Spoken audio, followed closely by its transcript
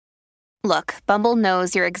Look, Bumble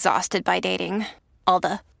knows you're exhausted by dating. All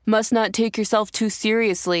the must not take yourself too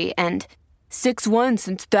seriously and 6'1"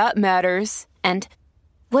 since that matters. And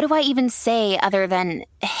what do I even say other than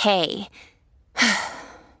hey?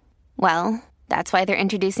 Well, that's why they're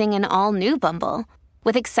introducing an all-new Bumble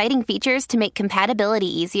with exciting features to make compatibility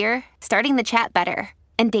easier, starting the chat better,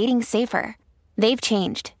 and dating safer. They've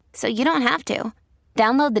changed, so you don't have to.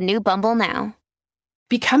 Download the new Bumble now.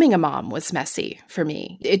 Becoming a mom was messy for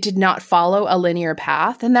me. It did not follow a linear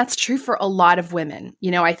path, and that's true for a lot of women.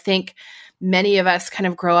 I think many of us kind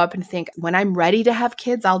of grow up and think, when I'm ready to have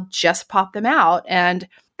kids, I'll just pop them out. And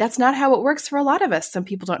that's not how it works for a lot of us. Some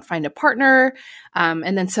people don't find a partner.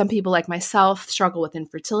 And then some people like myself struggle with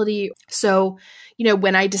infertility. So,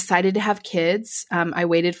 when I decided to have kids, I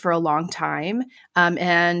waited for a long time.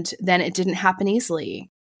 And then it didn't happen easily.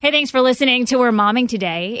 Hey, thanks for listening to We're Momming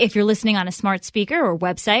Today. If you're listening on a smart speaker or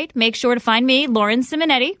website, make sure to find me, Lauren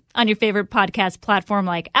Simonetti, on your favorite podcast platform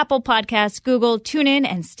like Apple Podcasts, Google, TuneIn,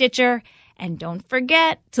 and Stitcher. And don't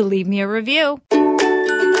forget to leave me a review.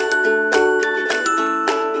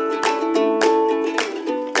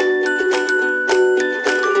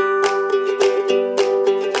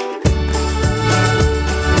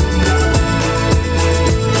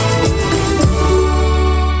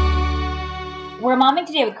 We're Momming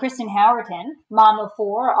Today with Kristen Howerton, mom of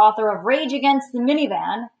 4, author of Rage Against the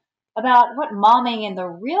Minivan, about what momming in the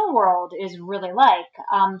real world is really like.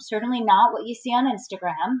 Certainly not what you see on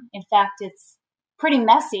Instagram. In fact, it's pretty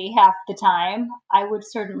messy half the time. I would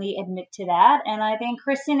certainly admit to that. And I think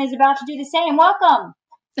Kristen is about to do the same. Welcome.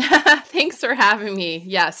 Thanks for having me.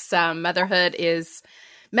 Yes, motherhood is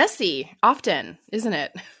messy often, isn't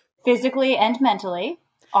it? Physically and mentally,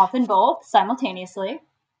 often both simultaneously.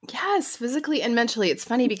 Yes, physically and mentally. It's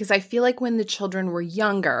funny because I feel like when the children were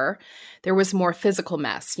younger, there was more physical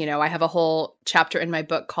mess. I have a whole chapter in my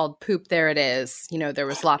book called Poop, There It Is. There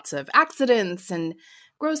was lots of accidents and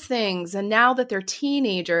gross things. And now that they're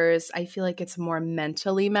teenagers, I feel like it's more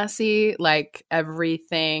mentally messy. Like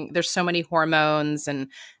everything, there's so many hormones and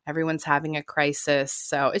everyone's having a crisis.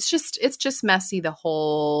 So it's just messy the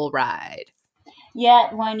whole ride.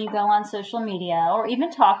 Yet when you go on social media or even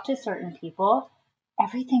talk to certain people,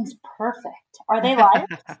 everything's perfect. Are they liars?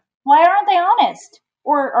 Why aren't they honest?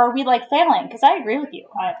 Or are we failing? Because I agree with you.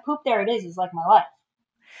 Poop, There It is like my life.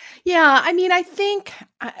 Yeah, I mean, I think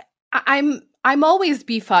I'm always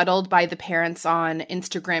befuddled by the parents on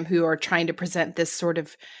Instagram who are trying to present this sort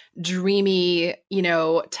of dreamy,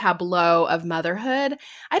 tableau of motherhood.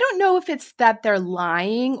 I don't know if it's that they're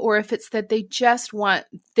lying or if it's that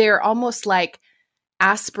they're almost like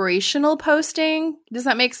aspirational posting. Does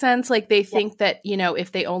that make sense? Like they think that,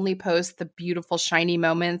 if they only post the beautiful, shiny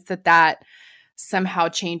moments, that somehow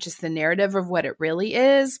changes the narrative of what it really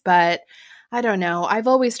is. But I don't know. I've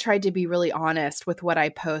always tried to be really honest with what I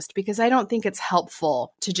post because I don't think it's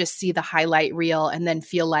helpful to just see the highlight reel and then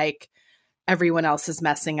feel like everyone else is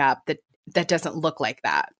messing up that doesn't look like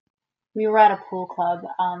that. We were at a pool club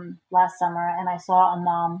last summer and I saw a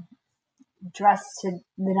mom dressed to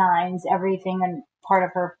the nines, everything, and part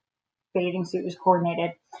of her bathing suit was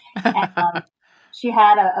coordinated. And she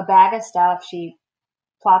had a bag of stuff. She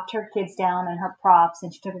plopped her kids down and her props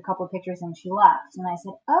and she took a couple of pictures and she left. And I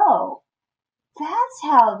said, oh, that's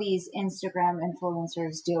how these Instagram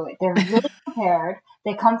influencers do it. They're really prepared.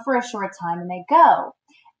 They come for a short time and they go.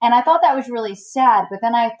 And I thought that was really sad, but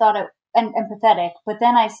then I thought and pathetic. But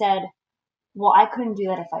then I said, well, I couldn't do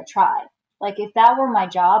that if I tried. Like if that were my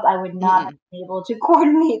job, I would not have been able to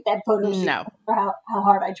coordinate that photo shoot for how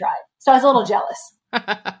hard I tried. So I was a little jealous.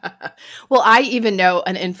 Well, I even know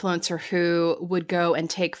an influencer who would go and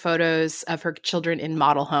take photos of her children in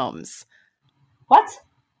model homes. What?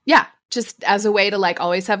 Yeah. Just as a way to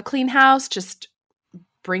always have a clean house, just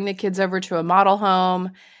bring the kids over to a model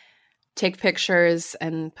home, take pictures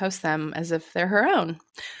and post them as if they're her own.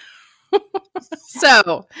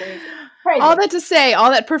 So Crazy. All that to say,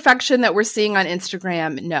 all that perfection that we're seeing on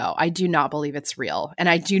Instagram, no, I do not believe it's real. And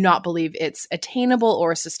I do not believe it's attainable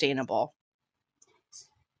or sustainable.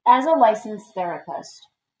 As a licensed therapist,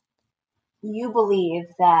 you believe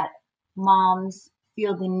that moms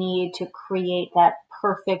feel the need to create that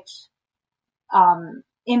perfect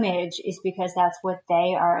image is because that's what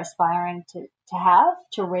they are aspiring to have,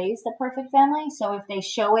 to raise the perfect family. So if they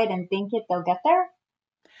show it and think it, they'll get there?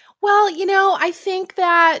 Well, I think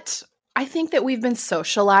that we've been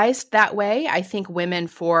socialized that way. I think women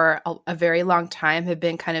for a very long time have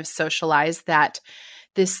been kind of socialized that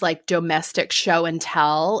this like domestic show and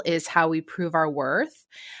tell is how we prove our worth.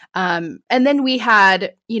 And then we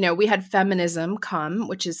had feminism come,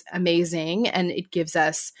 which is amazing. And it gives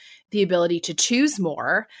us the ability to choose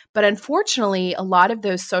more. But unfortunately, a lot of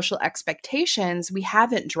those social expectations we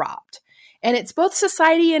haven't dropped. And it's both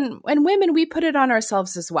society and women, we put it on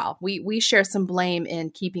ourselves as well. We share some blame in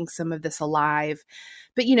keeping some of this alive.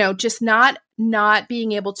 But, just not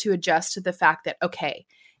being able to adjust to the fact that, okay,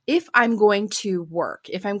 if I'm going to work,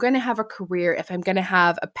 if I'm going to have a career, if I'm going to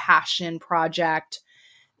have a passion project,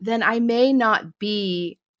 then I may not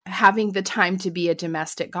be having the time to be a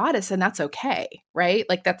domestic goddess. And that's okay, right?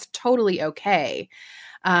 Like that's totally okay.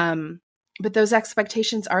 But those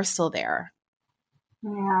expectations are still there.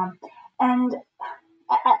 Yeah. And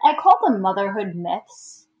I call them motherhood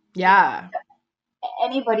myths. Yeah.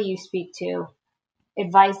 Anybody you speak to,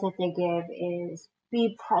 advice that they give is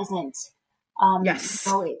be present. Yes.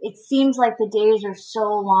 It seems like the days are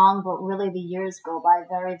so long, but really the years go by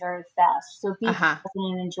very, very fast. So be present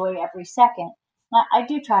and enjoy every second. I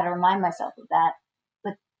do try to remind myself of that,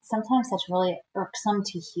 but sometimes that's really irksome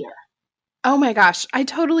to hear. Oh my gosh, I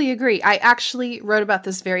totally agree. I actually wrote about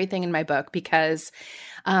this very thing in my book because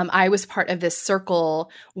I was part of this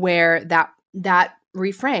circle where that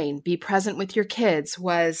refrain, be present with your kids,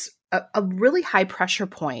 was a really high pressure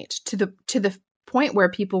point to the point where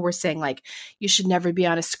people were saying like, you should never be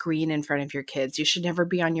on a screen in front of your kids. You should never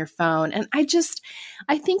be on your phone. And I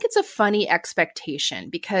think it's a funny expectation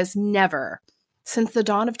because never since the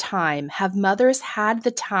dawn of time have mothers had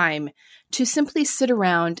the time to simply sit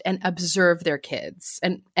around and observe their kids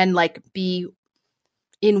and like be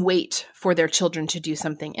in wait for their children to do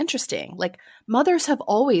something interesting. Like mothers have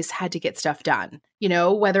always had to get stuff done,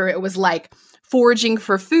 whether it was like foraging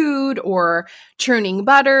for food or churning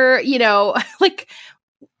butter, like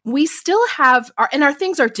we still have our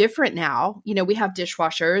things are different now. We have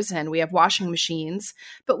dishwashers and we have washing machines,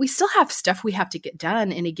 but we still have stuff we have to get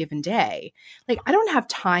done in a given day. Like I don't have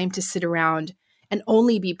time to sit around and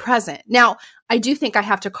only be present. Now, I do think I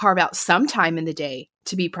have to carve out some time in the day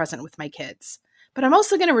to be present with my kids, but I'm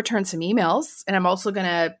also going to return some emails and I'm also going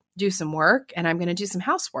to do some work and I'm going to do some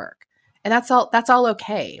housework. And that's all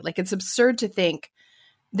okay. Like it's absurd to think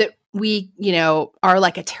that we, are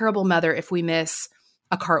like a terrible mother if we miss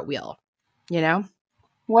a cartwheel,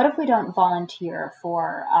 What if we don't volunteer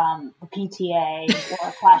for the PTA or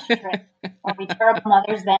a class trip? Are we terrible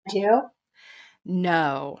mothers then too?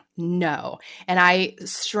 No. And I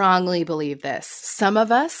strongly believe this. Some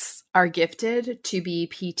of us are gifted to be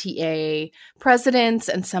PTA presidents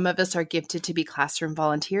and some of us are gifted to be classroom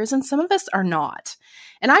volunteers and some of us are not.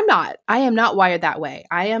 And I'm not. I am not wired that way.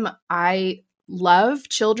 I love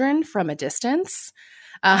children from a distance.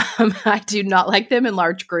 I do not like them in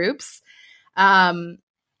large groups. And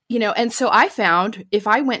so I found if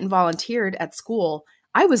I went and volunteered at school,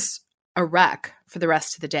 I was a wreck for the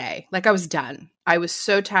rest of the day. Like I was done. I was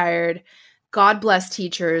so tired. God bless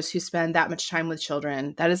teachers who spend that much time with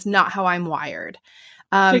children. That is not how I'm wired.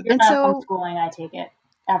 So you're not homeschooling, I take it,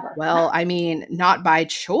 ever. Well, I mean, not by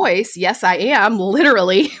choice. Yes, I am.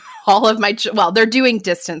 Literally all of my, they're doing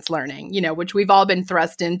distance learning, which we've all been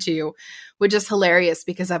thrust into, which is hilarious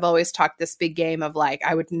because I've always talked this big game of like,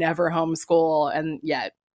 I would never homeschool. And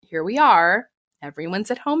yet here we are.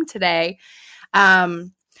 Everyone's at home today.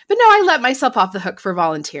 But no, I let myself off the hook for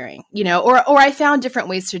volunteering, or I found different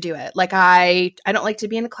ways to do it. Like I don't like to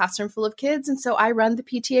be in a classroom full of kids. And so I run the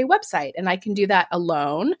PTA website and I can do that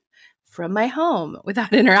alone from my home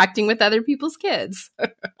without interacting with other people's kids.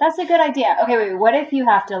 That's a good idea. Okay, wait, what if you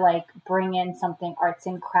have to like bring in something arts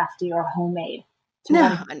and crafty or homemade to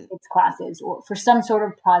one of kids' classes or for some sort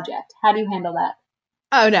of project? How do you handle that?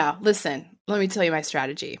 Oh no, listen, let me tell you my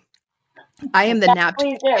strategy. I am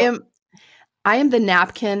the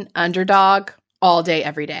napkin underdog all day,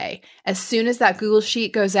 every day. As soon as that Google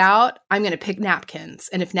sheet goes out, I'm going to pick napkins.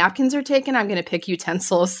 And if napkins are taken, I'm going to pick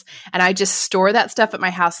utensils. And I just store that stuff at my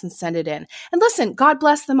house and send it in. And listen, God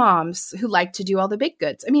bless the moms who like to do all the baked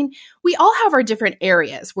goods. I mean, we all have our different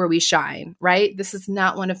areas where we shine, right? This is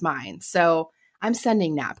not one of mine. So I'm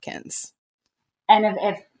sending napkins. And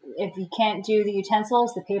if you can't do the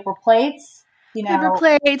utensils, the paper plates, paper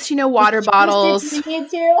plates, water bottles. You need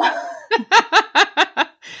to.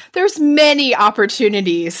 There's many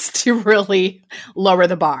opportunities to really lower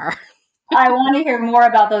the bar. I want to hear more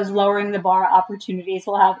about those lowering the bar opportunities.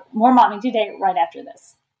 We'll have more Momming Today right after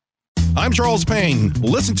this. I'm Charles Payne.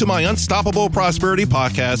 Listen to my Unstoppable Prosperity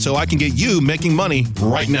podcast so I can get you making money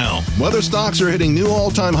right now. Whether stocks are hitting new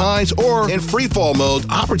all-time highs or in free fall mode,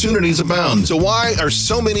 opportunities abound. So why are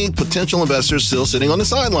so many potential investors still sitting on the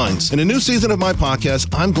sidelines? In a new season of my podcast,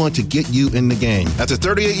 I'm going to get you in the game. After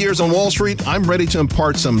 38 years on Wall Street, I'm ready to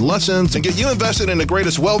impart some lessons and get you invested in the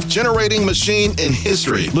greatest wealth-generating machine in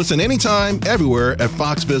history. Listen anytime, everywhere at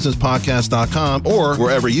foxbusinesspodcast.com or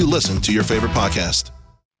wherever you listen to your favorite podcast.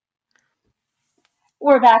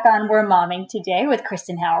 We're back on We're Momming today with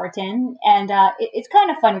Kristen Howerton. And it's kind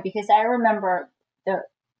of funny because I remember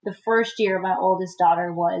the first year my oldest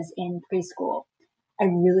daughter was in preschool. I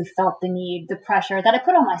really felt the need, the pressure that I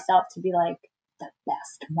put on myself to be like the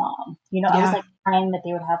best mom. I was like praying that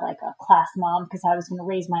they would have like a class mom because I was going to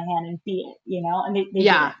raise my hand and be it, and they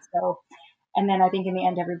didn't. So, and then I think in the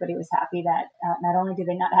end, everybody was happy that not only did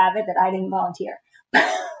they not have it, that I didn't volunteer.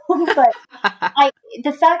 But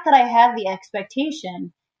the fact that I had the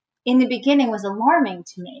expectation in the beginning was alarming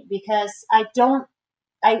to me because I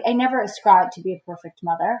never ascribed to be a perfect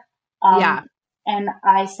mother. And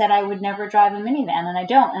I said I would never drive a minivan, and I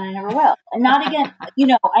don't, and I never will. And not again,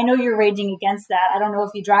 I know you're raging against that. I don't know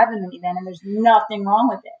if you drive a minivan, and there's nothing wrong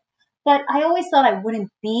with it. But I always thought I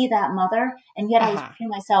wouldn't be that mother, and yet I was putting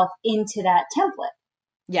myself into that template.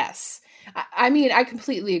 Yes. I mean, I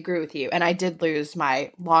completely agree with you. And I did lose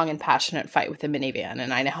my long and passionate fight with a minivan,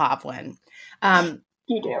 and I now have one.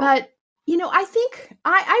 You do. But, I think,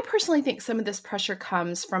 I personally think some of this pressure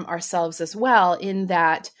comes from ourselves as well, in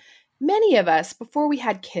that many of us, before we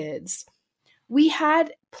had kids, we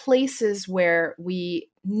had places where we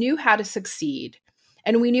knew how to succeed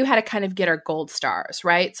and we knew how to kind of get our gold stars,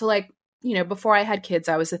 right? So like, before I had kids,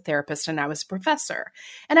 I was a therapist and I was a professor.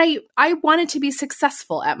 And I wanted to be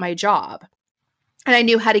successful at my job. And I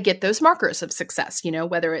knew how to get those markers of success,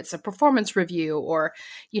 whether it's a performance review or,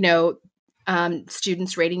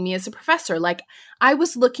 students rating me as a professor. Like I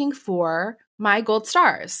was looking for my gold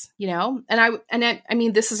stars, and I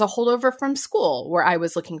mean, this is a holdover from school where I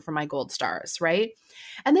was looking for my gold stars, right?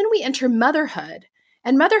 And then we enter motherhood.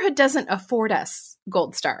 And motherhood doesn't afford us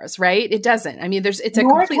gold stars, right? It doesn't. I mean, it's a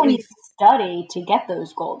Nor completely can you study to get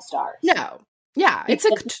those gold stars. No. Yeah. It's a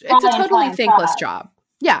totally thankless job.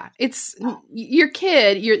 Yeah. It's your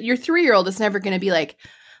kid, your 3-year-old is never going to be like,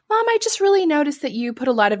 Mom, I just really noticed that you put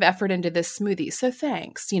a lot of effort into this smoothie. So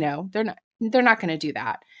thanks. They're not going to do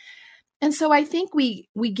that. And so I think we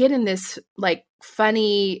get in this like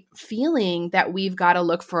funny feeling that we've got to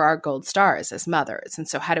look for our gold stars as mothers. And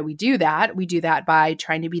so how do we do that? We do that by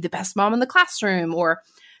trying to be the best mom in the classroom or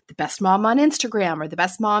the best mom on Instagram or the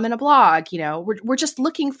best mom in a blog. We're just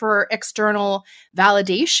looking for external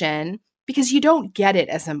validation because you don't get it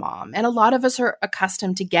as a mom. And a lot of us are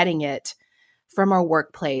accustomed to getting it from our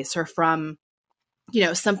workplace or from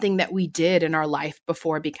something that we did in our life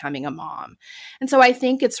before becoming a mom. And so I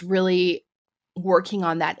think it's really working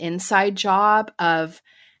on that inside job of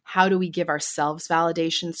how do we give ourselves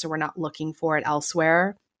validation so we're not looking for it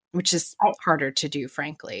elsewhere, which is harder to do,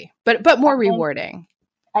 frankly, but more rewarding.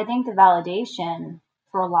 I think the validation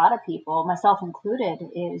for a lot of people, myself included,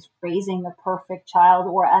 is raising the perfect child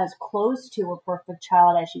or as close to a perfect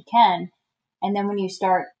child as you can. And then when you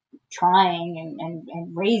start trying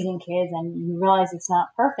and raising kids and you realize it's not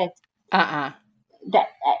perfect. That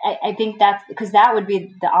I think that's because that would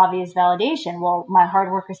be the obvious validation. Well, my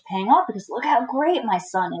hard work is paying off because look how great my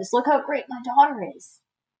son is. Look how great my daughter is.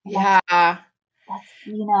 Yeah. That's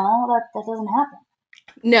that doesn't happen.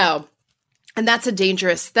 No. And that's a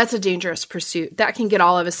dangerous pursuit. That can get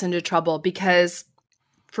all of us into trouble because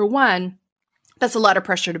for one, that's a lot of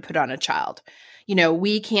pressure to put on a child.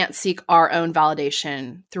 We can't seek our own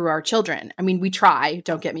validation through our children. I mean, we try,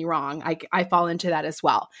 don't get me wrong. I fall into that as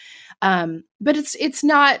well. But it's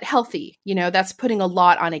not healthy. That's putting a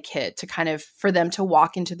lot on a kid to kind of, for them to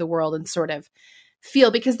walk into the world and sort of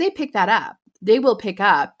feel, because they pick that up. They will pick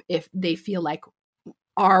up if they feel like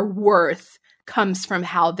our worth comes from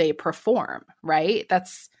how they perform, right?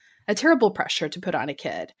 That's a terrible pressure to put on a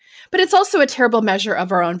kid. But it's also a terrible measure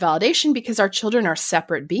of our own validation because our children are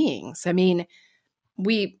separate beings. I mean,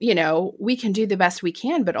 we can do the best we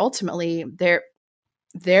can, but ultimately they're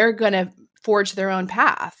going to forge their own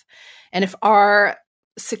path. And if our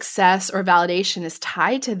success or validation is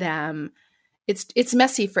tied to them, it's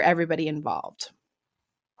messy for everybody involved.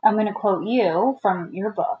 I'm going to quote you from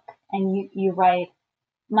your book, and you write,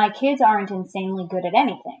 "My kids aren't insanely good at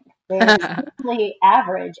anything. They're simply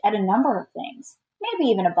average at a number of things, maybe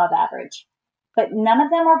even above average. But none of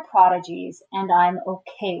them are prodigies, and I'm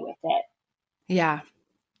okay with it." Yeah.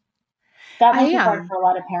 That might be hard for a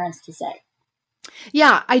lot of parents to say.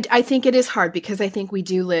 Yeah, I think it is hard because I think we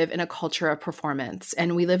do live in a culture of performance,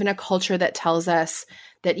 and we live in a culture that tells us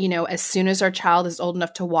that, as soon as our child is old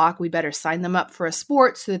enough to walk, we better sign them up for a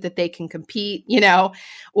sport so that they can compete,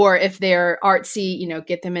 or if they're artsy,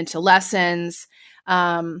 get them into lessons.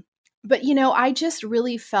 But, I just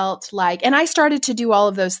really felt like, and I started to do all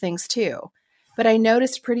of those things too, but I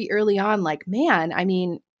noticed pretty early on, like, man, I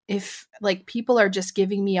mean, if like people are just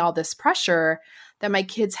giving me all this pressure that my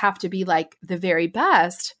kids have to be like the very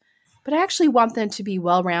best, but I actually want them to be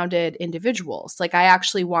well-rounded individuals. Like I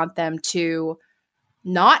actually want them to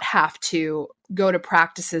not have to go to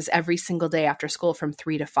practices every single day after school from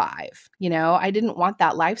 3 to 5. I didn't want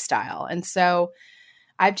that lifestyle. And so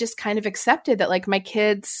I've just kind of accepted that like my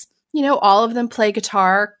kids, all of them play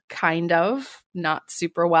guitar, kind of, not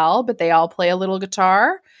super well, but they all play a little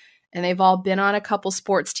guitar, and they've all been on a couple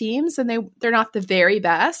sports teams, and they're not the very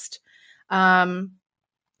best. But,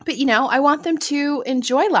 I want them to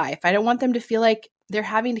enjoy life. I don't want them to feel like they're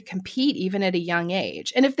having to compete even at a young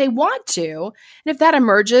age. And if they want to, and if that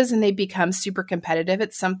emerges and they become super competitive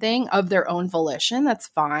at something of their own volition, that's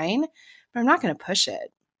fine. But I'm not going to push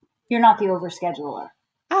it. You're not the overscheduler.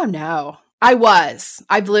 Oh, no.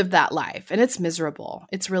 I've lived that life, and it's miserable.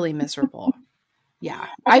 It's really miserable. Yeah.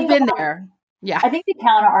 I've been there. Yeah. I think the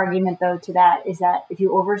counter argument, though, to that is that if you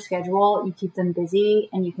overschedule, you keep them busy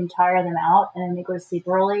and you can tire them out, and then they go to sleep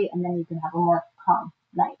early, and then you can have a more calm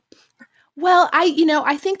night. Well,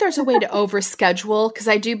 I think there's a way to overschedule, because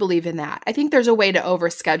I do believe in that. I think there's a way to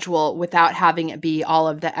overschedule without having it be all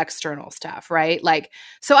of the external stuff, right? Like,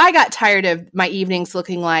 so I got tired of my evenings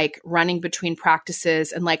looking like running between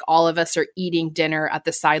practices and like all of us are eating dinner at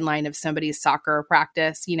the sideline of somebody's soccer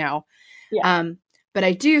practice, Yeah. But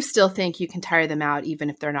I do still think you can tire them out even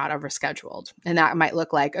if they're not overscheduled. And that might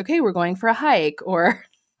look like, okay, we're going for a hike or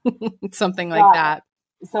something like that.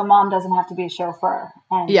 So mom doesn't have to be a chauffeur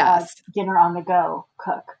and dinner on the go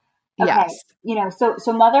cook. Okay. Yes.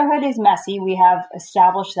 So motherhood is messy. We have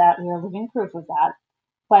established that. We are living proof of that.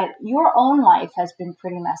 But your own life has been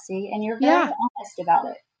pretty messy, and you're very honest about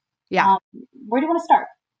it. Yeah. Where do you want to start?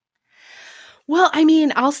 Well, I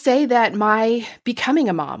mean, I'll say that my becoming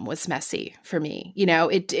a mom was messy for me.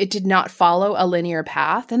 It did not follow a linear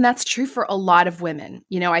path. And that's true for a lot of women.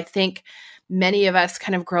 I think many of us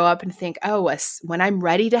kind of grow up and think, oh, when I'm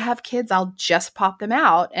ready to have kids, I'll just pop them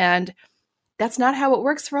out. And that's not how it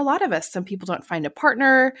works for a lot of us. Some people don't find a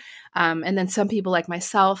partner. And then some people like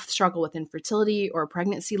myself struggle with infertility or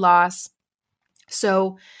pregnancy loss.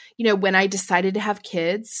 So, when I decided to have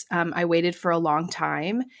kids, I waited for a long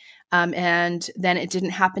time. And then it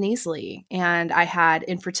didn't happen easily. And I had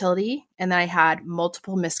infertility, and then I had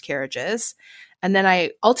multiple miscarriages. And then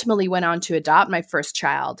I ultimately went on to adopt my first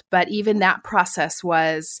child. But even that process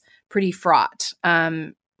was pretty fraught.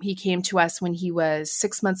 He came to us when he was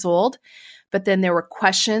 6 months old, but then there were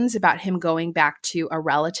questions about him going back to a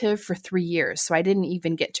relative for 3 years. So I didn't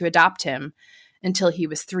even get to adopt him until he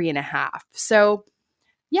was 3.5. So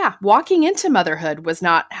yeah, walking into motherhood was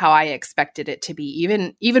not how I expected it to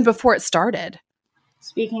be, even before it started.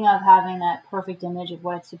 Speaking of having that perfect image of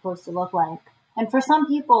what it's supposed to look like, and for some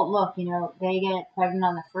people, look, they get pregnant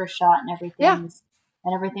on the first shot and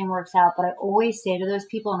everything works out. But I always say to those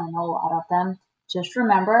people, and I know a lot of them, just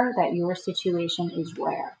remember that your situation is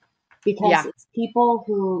rare. Because it's people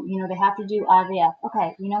who, they have to do IVF.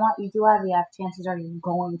 Okay, you know what? You do IVF, chances are you're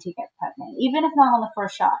going to get pregnant, even if not on the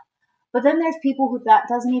first shot. But then there's people who that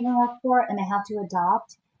doesn't even work for, and they have to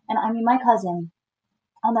adopt. And I mean, my cousin,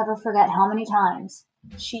 I'll never forget how many times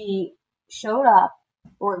she showed up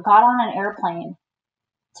or got on an airplane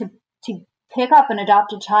to pick up an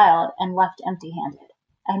adopted child and left empty-handed.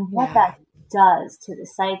 And what that does to the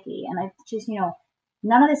psyche. And I just,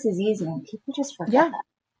 none of this is easy, and people just forget that.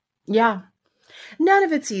 Yeah. None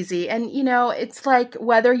of it's easy. And, it's like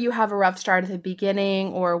whether you have a rough start at the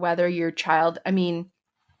beginning or whether your child, I mean,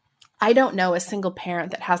 I don't know a single parent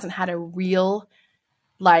that hasn't had a real,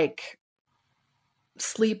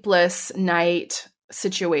 sleepless night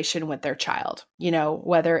situation with their child,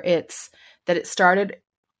 whether it's that it started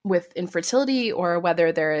with infertility or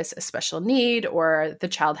whether there is a special need or the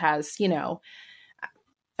child has, the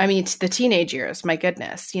teenage years, my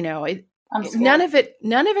goodness, none of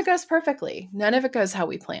it goes perfectly. None of it goes how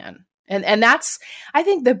we plan. And that's, I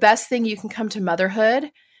think, the best thing you can come to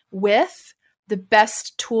motherhood with. The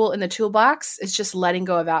best tool in the toolbox is just letting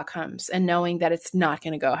go of outcomes and knowing that it's not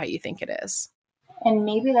going to go how you think it is. And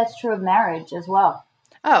maybe that's true of marriage as well.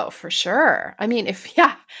 Oh, for sure. I mean,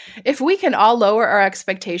 if we can all lower our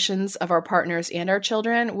expectations of our partners and our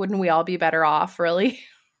children, wouldn't we all be better off, really?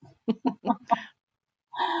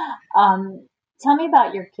 tell me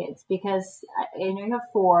about your kids, because I know you have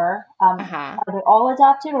 4. Uh-huh. Are they all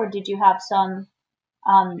adopted, or did you have some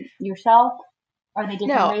yourself? Are they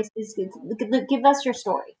different No. races? Give us your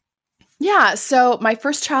story. Yeah. So my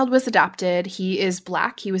first child was adopted. He is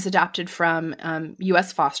Black. He was adopted from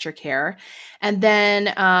U.S. foster care. And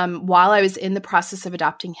then while I was in the process of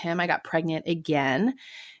adopting him, I got pregnant again.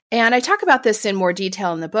 And I talk about this in more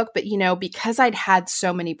detail in the book, but, because I'd had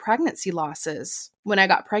so many pregnancy losses when I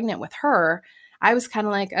got pregnant with her, I was kind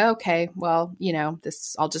of like, okay, well,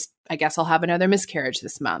 I guess I'll have another miscarriage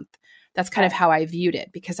this month. That's kind of how I viewed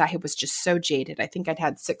it, because I was just so jaded. I think I'd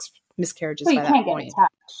had 6 miscarriages by that point. You can't get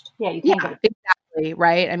attached. Yeah, you can't get attached. Exactly,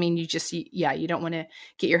 right? I mean, you don't want to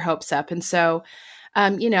get your hopes up. And so,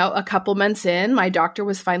 a couple months in, my doctor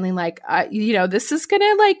was finally like, this is going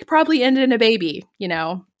to probably end in a baby,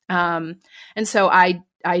 and so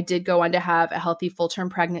I did go on to have a healthy full-term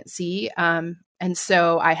pregnancy. And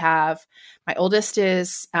so I have, my oldest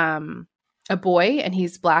is a boy, and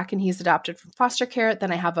he's Black, and he's adopted from foster care.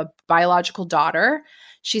 Then I have a biological daughter.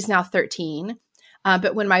 She's now 13.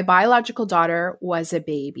 But when my biological daughter was a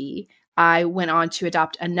baby, I went on to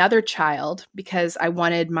adopt another child because I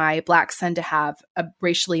wanted my Black son to have a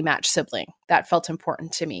racially matched sibling. That felt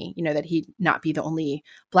important to me, that he not be the only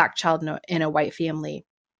Black child in a white family.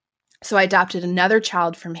 So I adopted another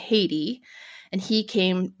child from Haiti, and he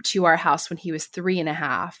came to our house when he was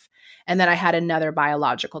 3.5. And then I had another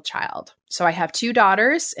biological child. So I have 2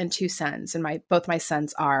 daughters and 2 sons, and both my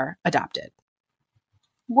sons are adopted.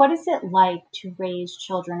 What is it like to raise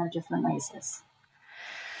children of different races?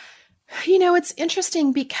 It's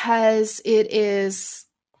interesting because it is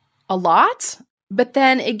a lot, but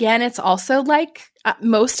then again, it's also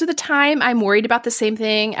most of the time I'm worried about the same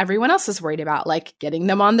thing everyone else is worried about, like getting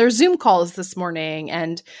them on their Zoom calls this morning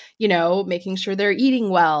and, making sure they're eating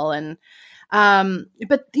well. And,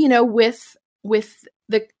 but with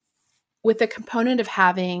the component of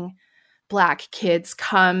having Black kids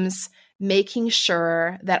comes making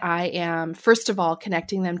sure that I am, first of all,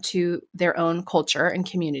 connecting them to their own culture and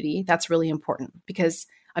community. That's really important because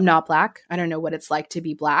I'm not Black. I don't know what it's like to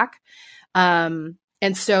be Black. And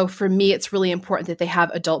so for me, it's really important that they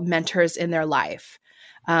have adult mentors in their life,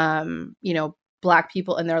 Black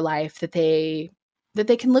people in their life that they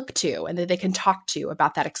can look to and that they can talk to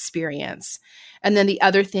about that experience. And then the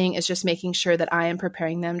other thing is just making sure that I am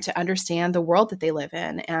preparing them to understand the world that they live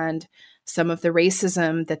in and some of the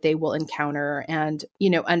racism that they will encounter, and,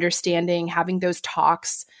 understanding, having those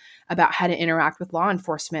talks about how to interact with law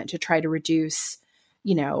enforcement to try to reduce,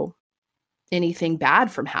 anything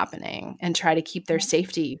bad from happening and try to keep their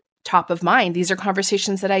safety top of mind. These are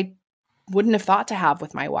conversations that I wouldn't have thought to have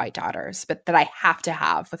with my white daughters, but that I have to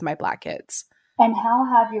have with my Black kids. And how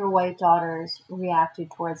have your white daughters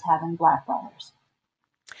reacted towards having Black brothers?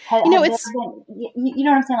 You know what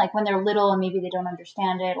I'm saying? Like when they're little and maybe they don't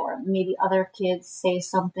understand it, or maybe other kids say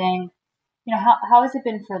something, how has it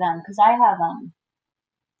been for them? Because I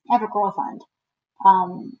have a girlfriend,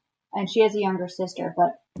 and she has a younger sister,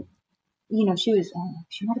 but she might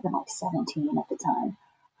have been 17 at the time.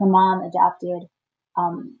 Her mom adopted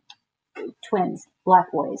twins, Black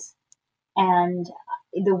boys, and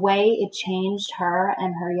the way it changed her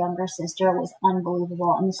and her younger sister was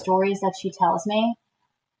unbelievable. And the stories that she tells me,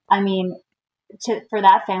 for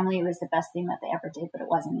that family, it was the best thing that they ever did, but it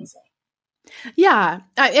wasn't easy. Yeah.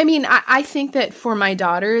 I think that for my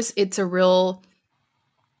daughters, it's a real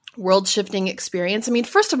world-shifting experience.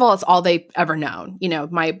 First of all, it's all they've ever known.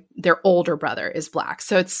 Their older brother is Black.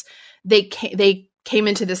 So they came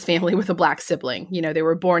into this family with a Black sibling. They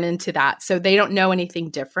were born into that. So they don't know anything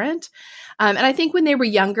different. And I think when they were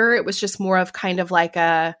younger, it was just more of kind of like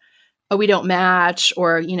we don't match,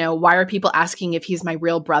 or, why are people asking if he's my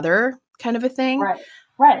real brother kind of a thing.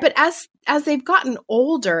 Right. But as they've gotten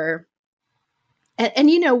older,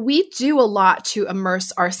 and we do a lot to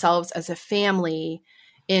immerse ourselves as a family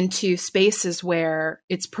into spaces where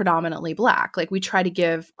it's predominantly Black. Like we try to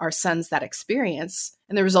give our sons that experience.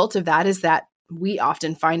 And the result of that is that we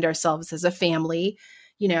often find ourselves as a family,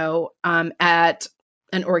 at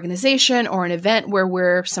an organization or an event where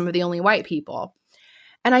we're some of the only white people.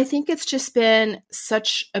 And I think it's just been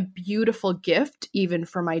such a beautiful gift, even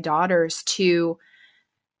for my daughters, to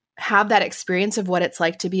have that experience of what it's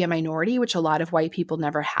like to be a minority, which a lot of white people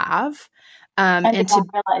never have. And to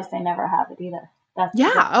realize they never have it either. That's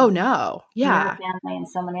Oh no. Yeah. Family and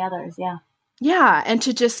so many others. Yeah. Yeah. And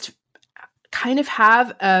to just kind of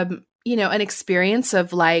have, an experience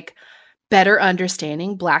of better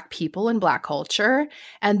understanding Black people and Black culture.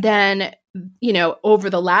 And then, over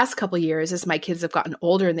the last couple of years, as my kids have gotten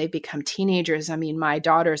older and they've become teenagers, I mean, my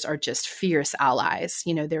daughters are just fierce allies.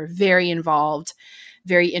 They're very involved,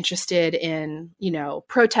 very interested in,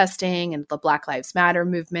 protesting and the Black Lives Matter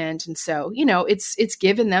movement. And so, it's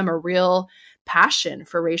given them a real passion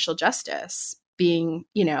for racial justice, being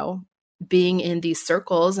in these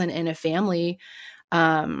circles and in a family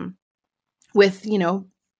with,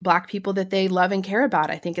 Black people that they love and care about.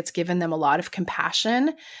 I think it's given them a lot of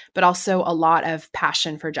compassion, but also a lot of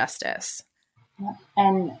passion for justice. Yeah.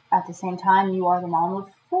 And at the same time, you are the mom of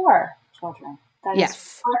 4 children. That yes.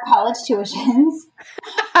 is 4 college tuitions.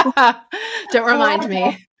 Don't remind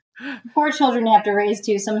me. 4 children you have to raise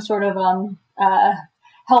to some sort of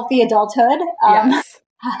healthy adulthood. Yes.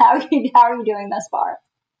 How are you doing thus far?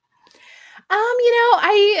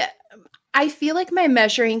 I feel like my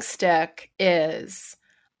measuring stick is,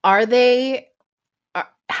 how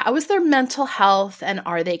is their mental health and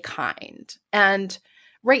are they kind? And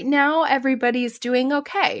right now everybody's doing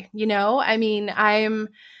okay. I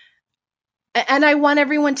want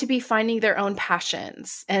everyone to be finding their own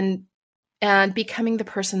passions and becoming the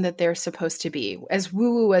person that they're supposed to be, as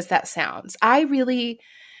woo-woo as that sounds. I am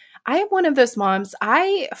one of those moms.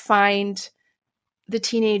 I find the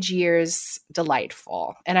teenage years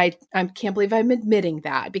delightful. And I can't believe I'm admitting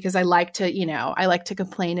that, because I like to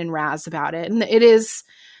complain and razz about it. And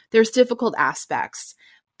there's difficult aspects,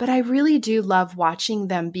 but I really do love watching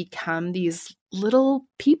them become these little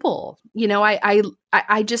people.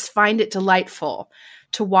 I just find it delightful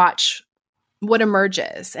to watch what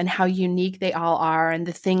emerges and how unique they all are and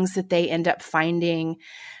the things that they end up finding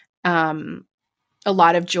a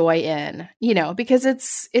lot of joy in, because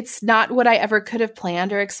it's not what I ever could have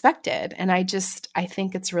planned or expected. And I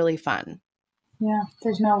think it's really fun. Yeah,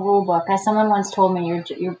 there's no rule book. As someone once told me, your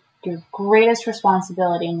greatest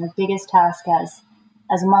responsibility and your biggest task as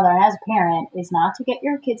a mother and as a parent is not to get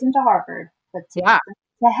your kids into Harvard, but to get them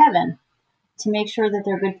to heaven, to make sure that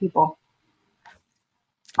they're good people.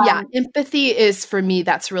 Empathy is, for me,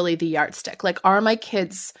 that's really the yardstick. Like, are my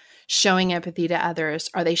kids showing empathy to others?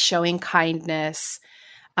 Are they showing kindness?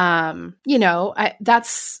 To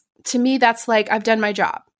me, that's like, I've done my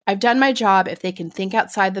job. If they can think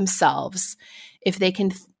outside themselves, if they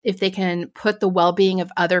can put the well-being of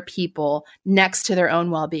other people next to their own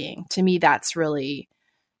well-being, to me, that's really,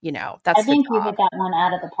 that's I think you hit that one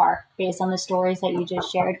out of the park based on the stories that you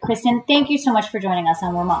just shared. Kristen, thank you so much for joining us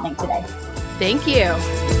on We're Mottling today. Thank you.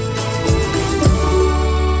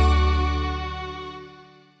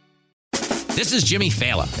 This is Jimmy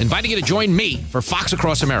Fallon, inviting you to join me for Fox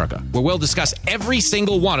Across America, where we'll discuss every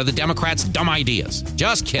single one of the Democrats' dumb ideas.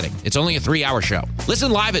 Just kidding. It's only a 3-hour show.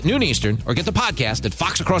 Listen live at noon Eastern or get the podcast at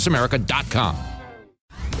foxacrossamerica.com.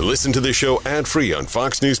 Listen to the show ad-free on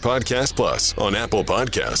Fox News Podcast Plus, on Apple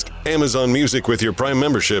Podcast, Amazon Music with your Prime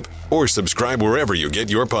membership, or subscribe wherever you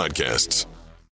get your podcasts.